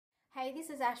Hey, this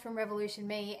is Ash from Revolution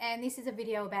Me, and this is a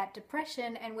video about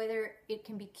depression and whether it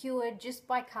can be cured just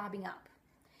by carbing up.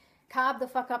 Carb the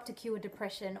fuck up to cure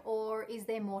depression, or is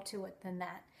there more to it than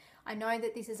that? I know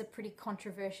that this is a pretty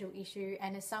controversial issue,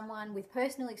 and as someone with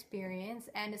personal experience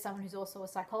and as someone who's also a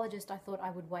psychologist, I thought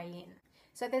I would weigh in.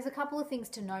 So there's a couple of things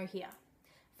to know here.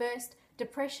 First,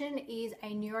 depression is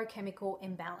a neurochemical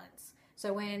imbalance.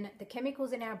 So when the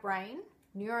chemicals in our brain,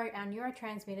 our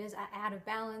neurotransmitters, are out of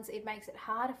balance, it makes it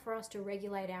harder for us to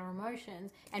regulate our emotions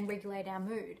and regulate our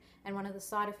mood. And one of the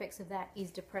side effects of that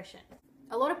is depression.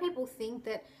 A lot of people think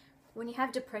that when you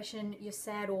have depression, you're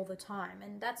sad all the time,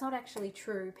 and that's not actually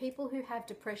true. People who have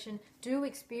depression do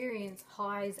experience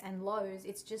highs and lows.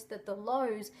 It's just that the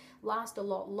lows last a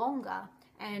lot longer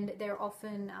and they're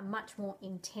often much more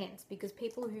intense, because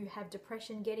people who have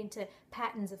depression get into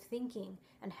patterns of thinking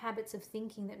and habits of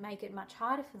thinking that make it much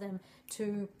harder for them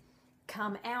to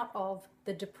come out of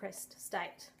the depressed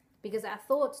state, because our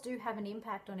thoughts do have an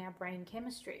impact on our brain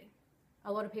chemistry.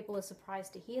 A lot of people are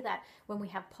surprised to hear that. When we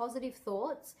have positive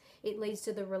thoughts, it leads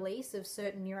to the release of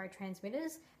certain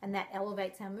neurotransmitters, and that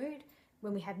elevates our mood.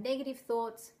 When we have negative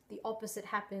thoughts, the opposite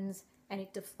happens and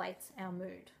it deflates our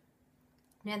mood.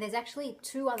 Now, there's actually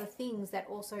two other things that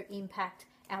also impact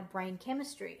our brain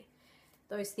chemistry.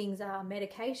 Those things are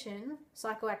medication,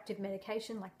 psychoactive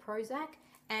medication like Prozac,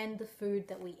 and the food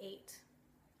that we eat.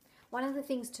 One of the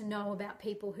things to know about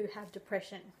people who have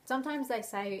depression, sometimes they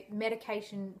say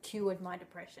medication cured my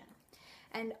depression.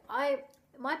 And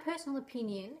my personal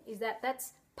opinion is that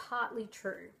that's partly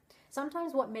true.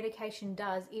 Sometimes what medication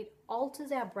does, it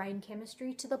alters our brain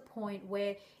chemistry to the point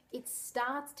where it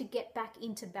starts to get back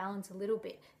into balance a little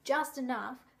bit, just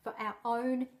enough for our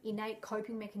own innate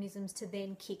coping mechanisms to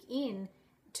then kick in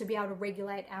to be able to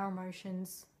regulate our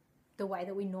emotions the way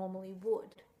that we normally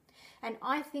would. And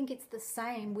I think it's the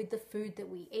same with the food that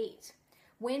we eat.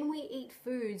 When we eat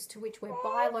foods to which we're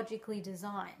biologically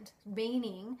designed,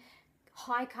 meaning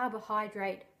high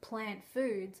carbohydrate plant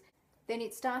foods, then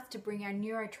it starts to bring our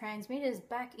neurotransmitters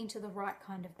back into the right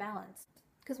kind of balance.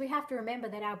 Because we have to remember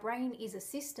that our brain is a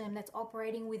system that's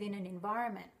operating within an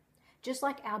environment. Just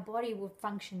like our body will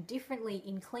function differently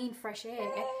in clean, fresh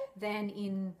air than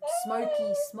in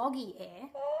smoky, smoggy air,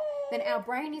 then our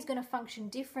brain is going to function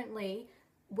differently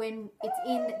when it's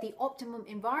in the optimum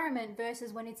environment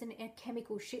versus when it's in a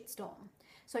chemical shitstorm.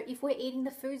 So if we're eating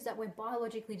the foods that we're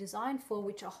biologically designed for,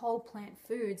 which are whole plant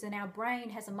foods, then our brain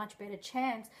has a much better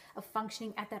chance of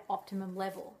functioning at that optimum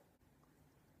level.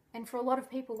 And for a lot of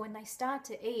people, when they start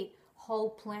to eat whole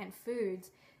plant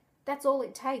foods, that's all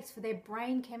it takes for their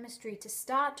brain chemistry to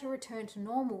start to return to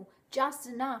normal, just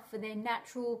enough for their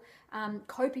natural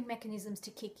coping mechanisms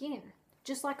to kick in,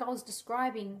 just like I was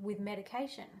describing with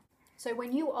medication. So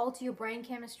when you alter your brain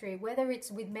chemistry, whether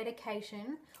it's with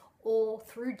medication or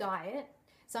through diet,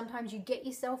 sometimes you get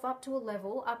yourself up to a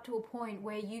level, up to a point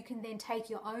where you can then take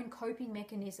your own coping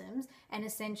mechanisms and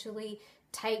essentially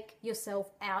take yourself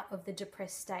out of the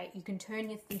depressed state. You can turn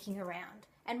your thinking around.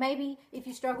 And maybe if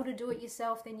you struggle to do it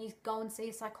yourself, then you go and see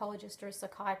a psychologist or a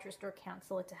psychiatrist or a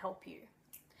counselor to help you.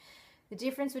 The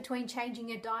difference between changing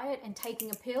your diet and taking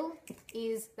a pill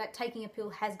is that taking a pill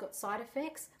has got side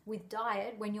effects. With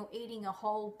diet, when you're eating a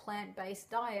whole plant-based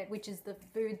diet, which is the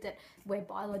food that we're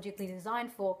biologically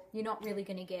designed for, you're not really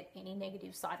going to get any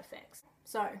negative side effects.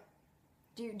 So,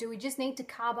 do we just need to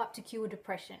carb up to cure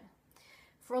depression?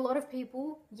 For a lot of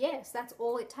people, yes, that's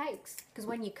all it takes. Because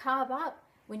when you carb up,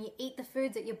 when you eat the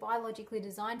foods that you're biologically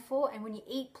designed for, and when you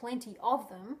eat plenty of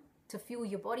them to fuel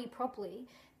your body properly,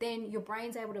 then your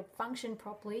brain's able to function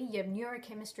properly, your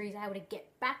neurochemistry is able to get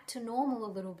back to normal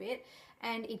a little bit,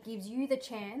 and it gives you the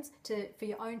chance for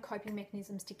your own coping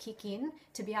mechanisms to kick in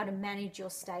to be able to manage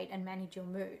your state and manage your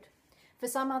mood. For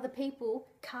some other people,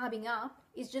 carbing up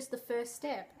is just the first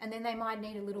step, and then they might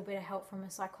need a little bit of help from a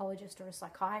psychologist or a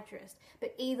psychiatrist.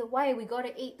 But either way, we got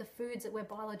to eat the foods that we're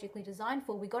biologically designed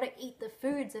for. We got to eat the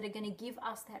foods that are going to give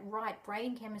us that right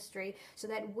brain chemistry so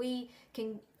that we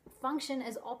can function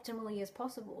as optimally as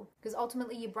possible, because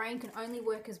ultimately your brain can only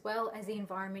work as well as the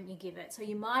environment you give it. So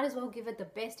you might as well give it the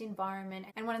best environment,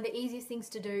 and one of the easiest things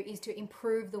to do is to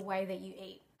improve the way that you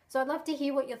eat. So I'd love to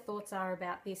hear what your thoughts are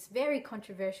about this very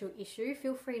controversial issue.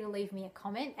 Feel free to leave me a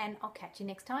comment, and I'll catch you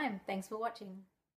next time. Thanks for watching.